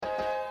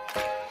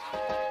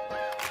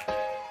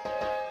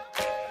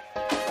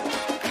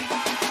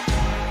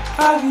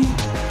Augie.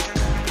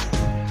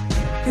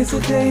 It's a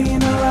day in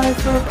the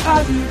life of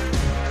Augie.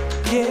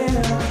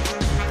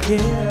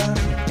 Yeah.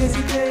 It's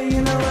a day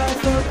in the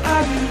life of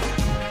Augie.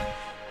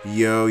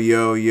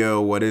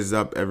 Yo, what is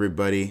up,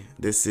 everybody?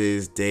 This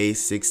is day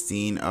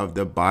 16 of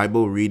the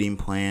Bible reading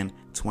plan,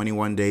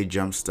 21-day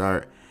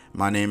jumpstart.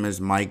 My name is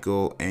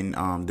Michael,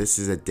 and this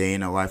is a day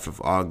in the life of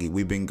Augie.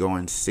 We've been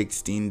going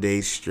 16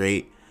 days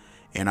straight,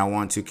 and I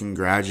want to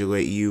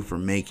congratulate you for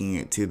making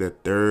it to the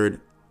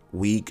third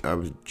week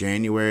of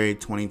January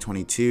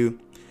 2022.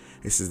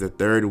 This is the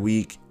third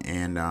week,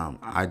 and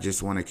I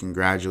just want to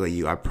congratulate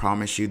you. I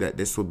promise you that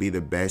this will be the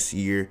best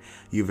year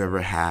you've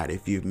ever had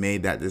if you've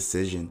made that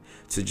decision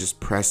to just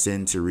press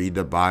in to read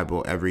the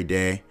Bible every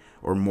day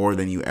or more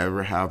than you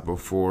ever have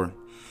before.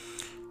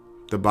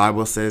 The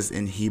Bible says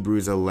in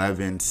Hebrews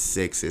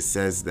 11:6, it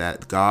says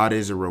that God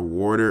is a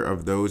rewarder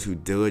of those who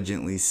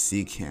diligently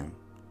seek him.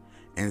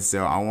 And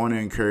so I want to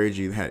encourage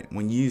you that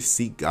when you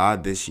seek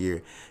God this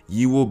year,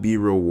 you will be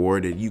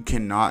rewarded. You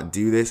cannot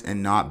do this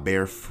and not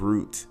bear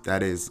fruit.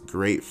 That is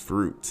great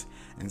fruit.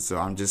 And so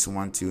I just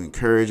want to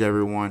encourage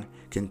everyone,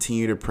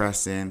 continue to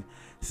press in.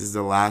 This is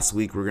the last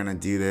week we're going to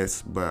do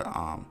this, but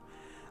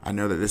I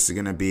know that this is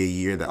going to be a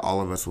year that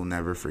all of us will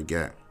never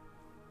forget.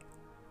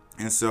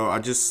 And so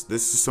this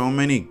is so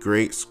many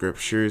great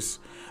scriptures.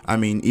 I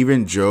mean,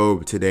 even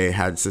Job today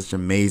had such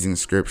amazing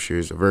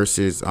scriptures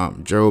verses,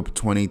 Job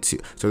 22.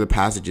 So the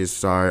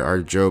passages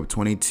are Job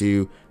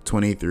 22,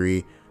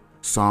 23,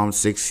 Psalm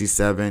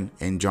 67,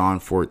 and John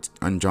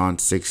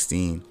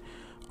 16.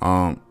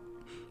 And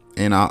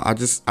I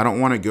don't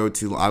want to go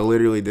too.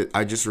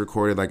 I just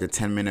recorded like a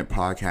 10-minute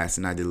podcast,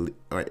 and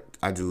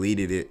I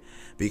deleted it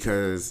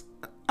because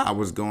I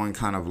was going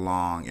kind of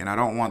long, and I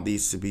don't want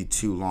these to be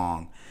too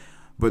long.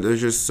 But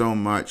there's just so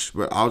much.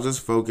 But I'll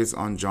just focus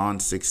on John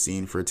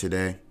 16 for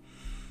today.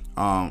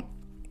 In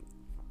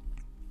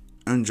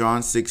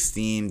John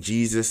 16,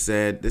 Jesus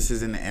said, this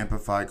is in the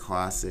Amplified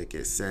Classic,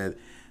 it said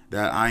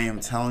that I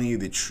am telling you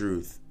the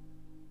truth.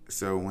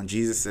 So when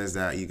Jesus says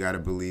that, you got to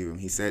believe him.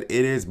 He said,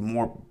 it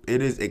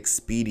is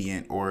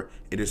expedient, or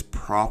it is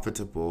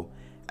profitable,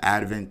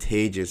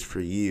 advantageous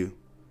for you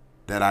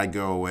that I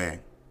go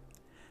away.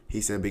 He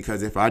said,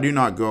 because if I do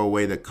not go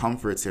away, the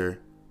Comforter,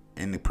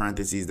 in the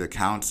parentheses, the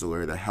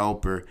counselor, the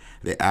helper,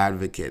 the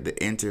advocate,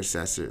 the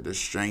intercessor, the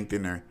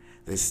strengthener,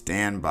 the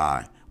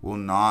standby, will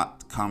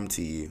not come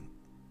to you.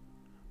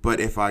 But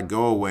if I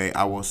go away,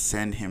 I will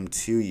send him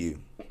to you.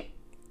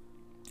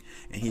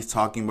 And he's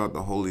talking about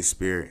the Holy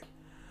Spirit.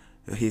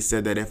 He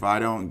said that if I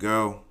don't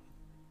go,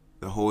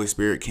 the Holy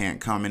Spirit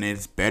can't come, and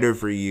it's better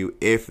for you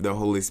if the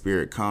Holy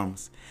Spirit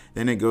comes.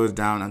 Then it goes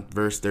down on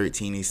verse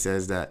 13. He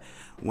says that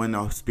when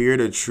the Spirit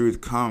of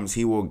truth comes,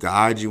 he will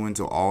guide you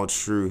into all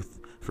truth.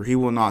 For he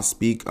will not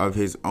speak of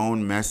his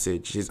own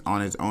message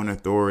on his own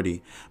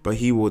authority, but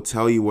he will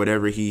tell you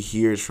whatever he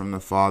hears from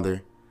the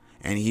Father,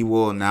 and he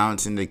will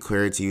announce and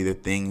declare to you the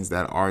things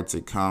that are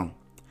to come.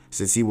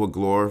 Since he will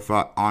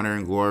honor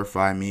and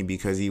glorify me,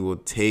 because he will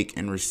take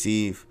and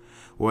receive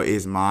what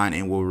is mine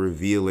and will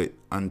reveal it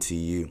unto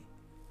you.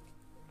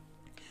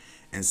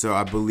 And so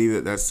I believe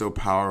that that's so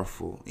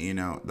powerful. You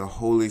know, the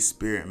Holy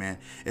Spirit, man.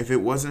 If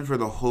it wasn't for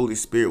the Holy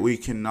Spirit, we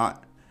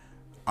cannot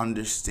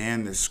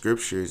understand the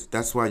scriptures.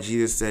 That's why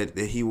Jesus said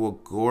that he will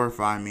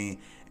glorify me,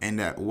 and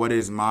that what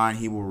is mine,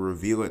 he will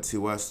reveal it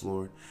to us,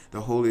 Lord.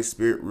 The Holy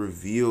Spirit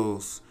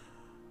reveals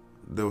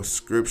the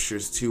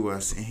scriptures to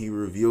us, and he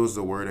reveals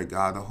the word of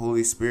God. The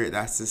Holy Spirit,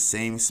 that's the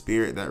same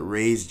Spirit that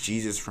raised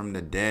Jesus from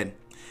the dead.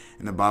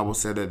 And the Bible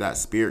said that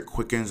Spirit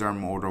quickens our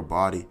mortal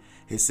body.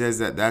 It says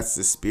that that's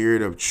the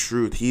Spirit of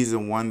truth. He's the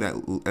one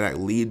that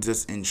leads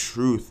us in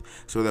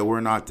truth so that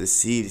we're not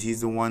deceived.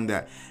 He's the one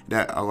that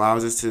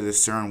allows us to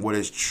discern what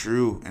is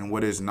true and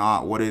what is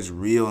not, what is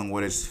real and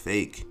what is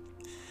fake.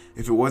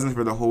 If it wasn't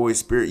for the Holy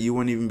Spirit, you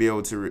wouldn't even be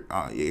able to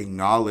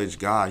acknowledge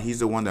God. He's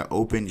the one that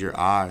opened your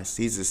eyes.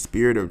 He's the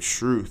Spirit of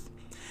truth.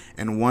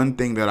 And one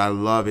thing that I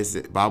love is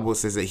that the Bible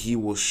says that he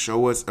will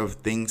show us of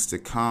things to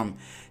come.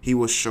 He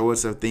will show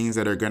us of things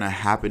that are going to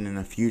happen in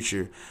the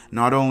future.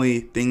 Not only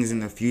things in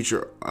the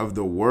future of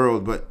the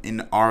world, but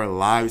in our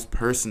lives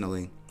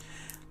personally.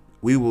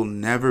 We will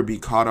never be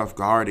caught off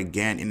guard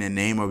again in the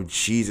name of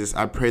Jesus.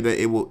 I pray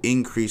that it will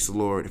increase,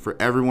 Lord, for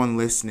everyone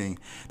listening,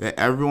 that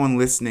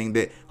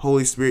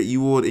Holy Spirit, you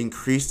will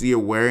increase the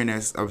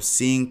awareness of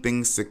seeing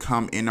things to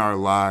come in our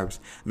lives.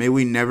 May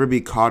we never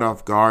be caught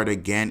off guard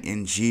again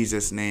in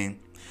Jesus' name.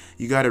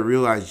 You got to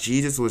realize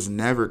Jesus was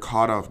never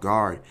caught off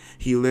guard.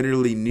 He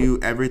literally knew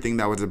everything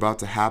that was about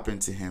to happen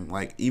to him.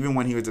 Like, even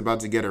when he was about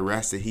to get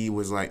arrested, he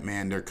was like,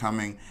 man, they're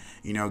coming.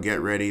 You know, get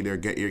ready. You're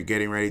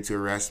getting ready to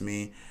arrest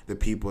me. The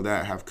people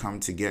that have come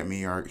to get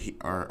me are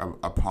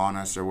upon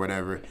us, or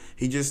whatever.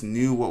 He just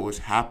knew what was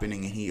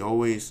happening, and he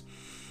always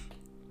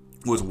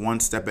was one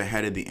step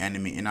ahead of the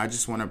enemy. And I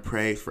just want to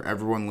pray for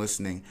everyone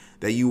listening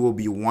that you will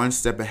be one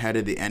step ahead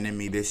of the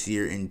enemy this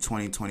year in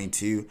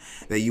 2022,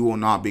 that you will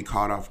not be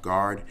caught off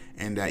guard,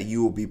 and that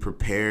you will be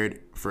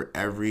prepared for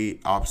every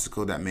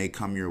obstacle that may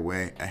come your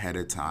way ahead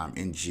of time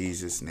in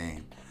Jesus'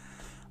 name.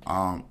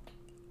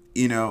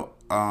 you know,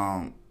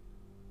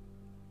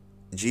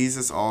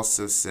 Jesus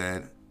also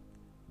said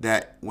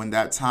that when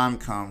that time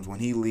comes, when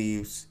he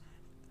leaves,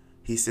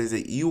 he says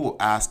that you will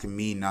ask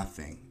me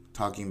nothing.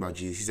 Talking about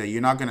Jesus. He said,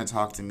 you're not going to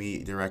talk to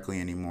me directly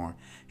anymore.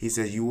 He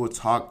says, you will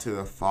talk to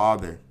the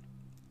Father.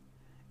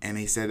 And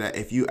he said that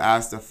if you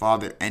ask the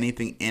Father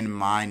anything in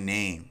my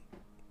name,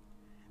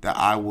 that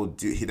I will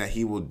do, that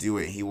he will do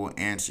it. He will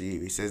answer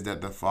you. He says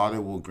that the Father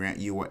will grant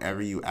you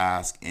whatever you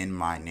ask in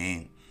my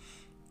name.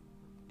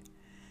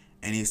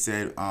 And he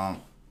said,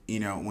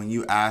 when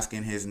you ask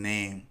in his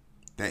name,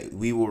 that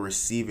we will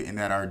receive it and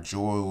that our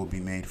joy will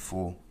be made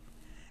full.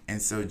 And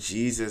so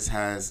Jesus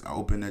has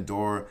opened the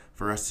door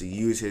for us to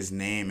use his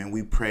name. And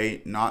we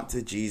pray not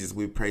to Jesus,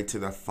 we pray to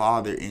the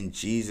Father in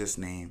Jesus'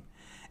 name.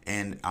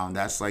 And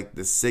that's like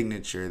the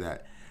signature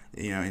that,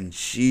 in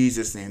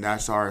Jesus' name,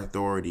 that's our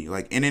authority.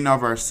 Like in and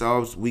of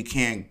ourselves, we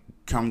can't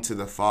come to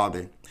the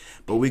Father.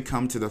 But we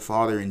come to the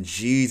Father in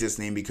Jesus'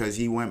 name because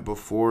he went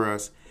before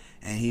us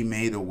and he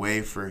made a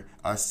way for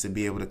us to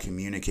be able to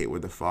communicate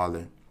with the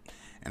Father.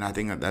 And I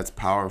think that that's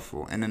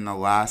powerful. And then the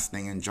last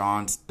thing in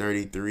John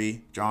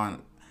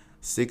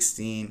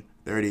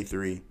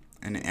 16:33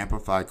 in the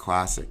Amplified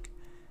Classic,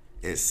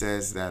 it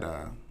says that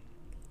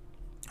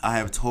I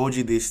have told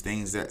you these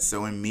things that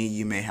so in me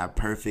you may have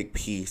perfect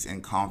peace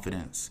and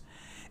confidence.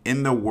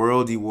 In the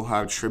world you will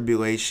have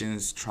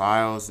tribulations,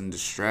 trials, and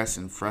distress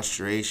and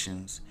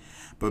frustrations,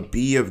 but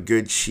be of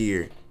good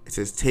cheer. It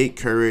says, take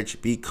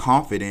courage, be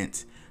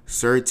confident,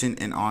 certain,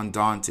 and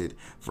undaunted,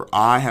 for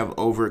I have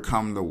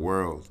overcome the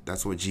world.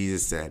 That's what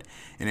Jesus said.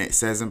 And it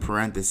says in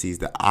parentheses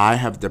that I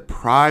have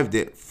deprived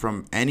it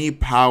from any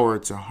power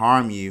to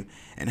harm you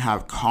and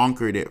have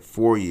conquered it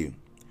for you.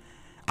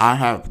 I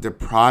have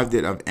deprived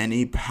it of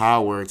any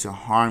power to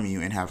harm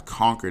you and have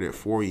conquered it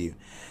for you.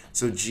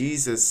 So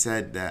Jesus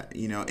said that,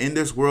 in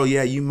this world,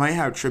 you might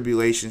have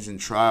tribulations and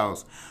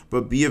trials,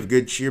 but be of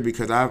good cheer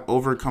because I have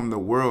overcome the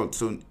world.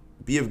 So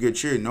be of good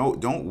cheer. No,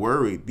 don't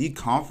worry. Be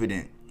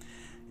confident.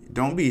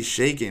 Don't be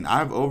shaken.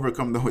 I've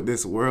overcome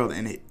this world,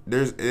 and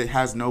it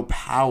has no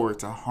power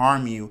to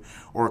harm you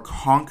or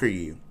conquer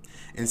you.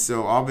 And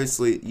so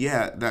obviously,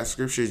 that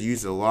scripture is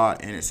used a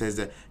lot, and it says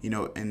that,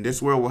 in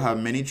this world we'll have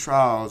many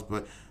trials,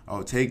 but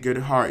take good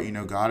heart.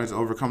 God has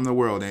overcome the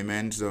world.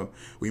 Amen. So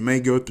we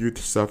may go through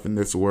stuff in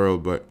this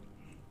world, but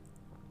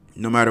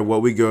no matter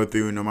what we go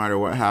through, no matter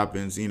what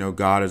happens,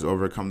 God has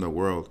overcome the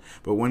world.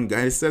 But when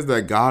it says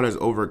that God has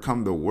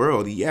overcome the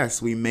world,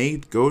 yes, we may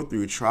go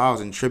through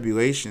trials and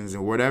tribulations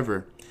and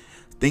whatever.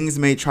 Things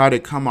may try to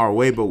come our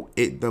way, but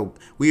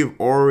we have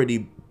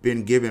already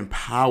been given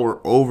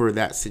power over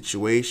that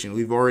situation.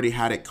 We've already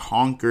had it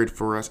conquered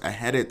for us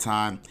ahead of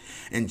time,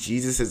 and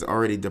Jesus has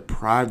already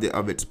deprived it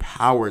of its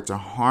power to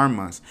harm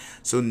us.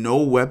 So no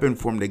weapon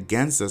formed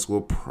against us will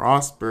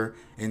prosper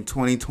in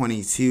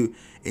 2022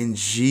 in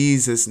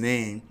Jesus'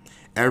 name.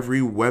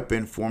 Every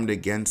weapon formed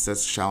against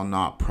us shall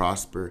not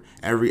prosper.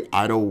 Every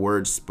idle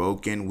word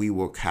spoken, we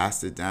will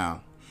cast it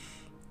down.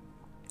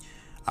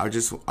 I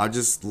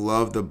just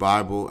love the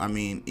Bible. I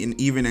mean,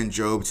 even in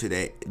Job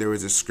today, there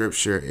was a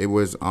scripture. It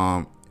was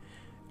I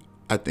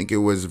think it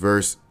was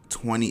verse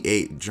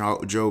 28,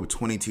 Job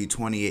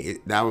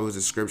 22:28. That was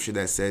a scripture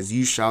that says,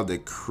 "You shall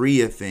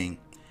decree a thing,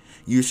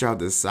 you shall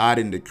decide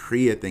and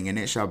decree a thing, and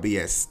it shall be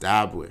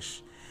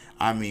established."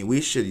 I mean,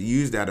 we should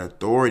use that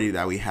authority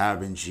that we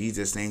have in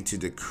Jesus' name to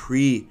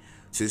decree,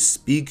 to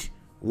speak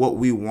what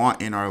we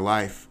want in our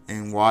life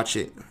and watch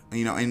it,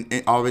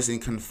 and obviously in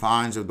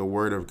confines of the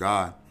word of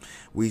God.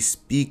 We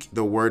speak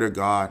the word of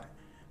God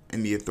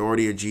in the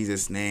authority of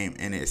Jesus' name.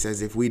 And it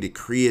says, if we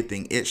decree a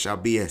thing, it shall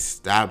be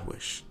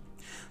established.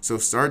 So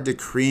start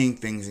decreeing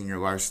things in your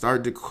life.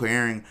 Start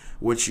declaring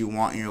what you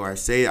want in your life.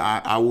 Say,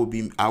 I will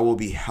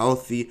be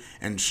healthy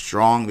and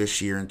strong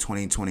this year in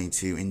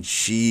 2022 in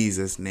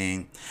Jesus'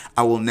 name.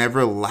 I will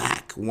never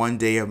lack one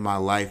day of my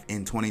life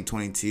in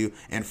 2022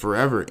 and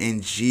forever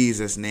in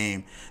Jesus'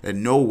 name. That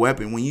no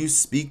weapon, when you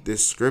speak the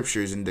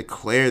scriptures and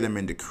declare them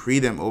and decree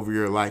them over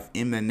your life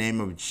in the name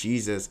of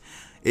Jesus,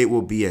 it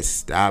will be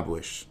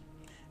established.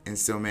 And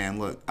so, man,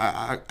 look,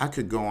 I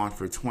could go on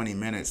for 20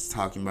 minutes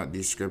talking about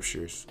these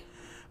scriptures.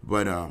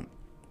 But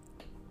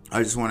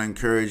I just want to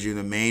encourage you.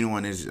 The main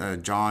one is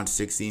John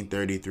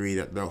 16:33,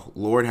 that the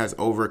Lord has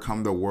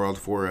overcome the world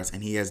for us,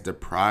 and he has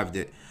deprived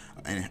it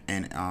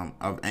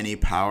of any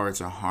power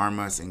to harm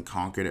us and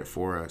conquered it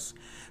for us.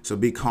 So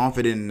be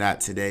confident in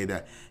that today,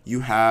 that you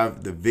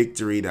have the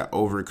victory that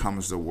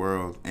overcomes the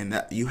world, and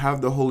that you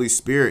have the Holy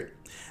Spirit,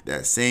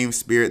 that same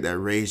Spirit that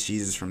raised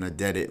Jesus from the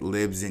dead. It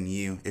lives in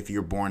you if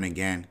you're born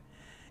again.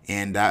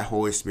 And that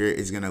Holy Spirit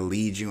is going to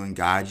lead you and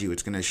guide you.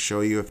 It's going to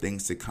show you of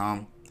things to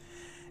come.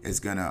 It's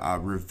going to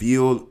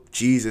reveal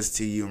Jesus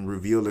to you and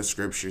reveal the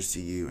scriptures to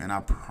you. And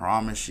I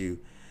promise you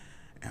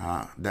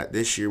that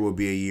this year will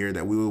be a year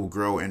that we will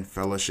grow in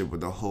fellowship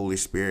with the Holy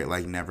Spirit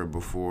like never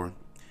before.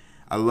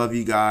 I love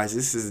you guys.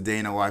 This is the day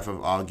in the life of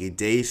Augie,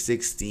 day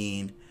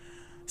 16,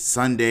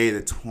 Sunday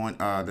the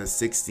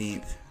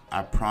 16th.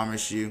 I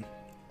promise you,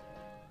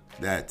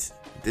 that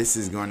this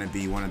is going to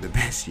be one of the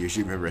best years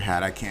you've ever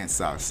had. I can't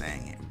stop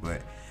saying it,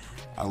 but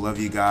I love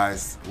you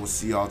guys. We'll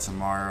see y'all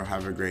tomorrow.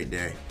 Have a great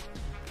day.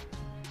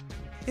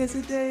 It's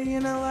a day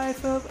in the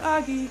life of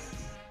Augie.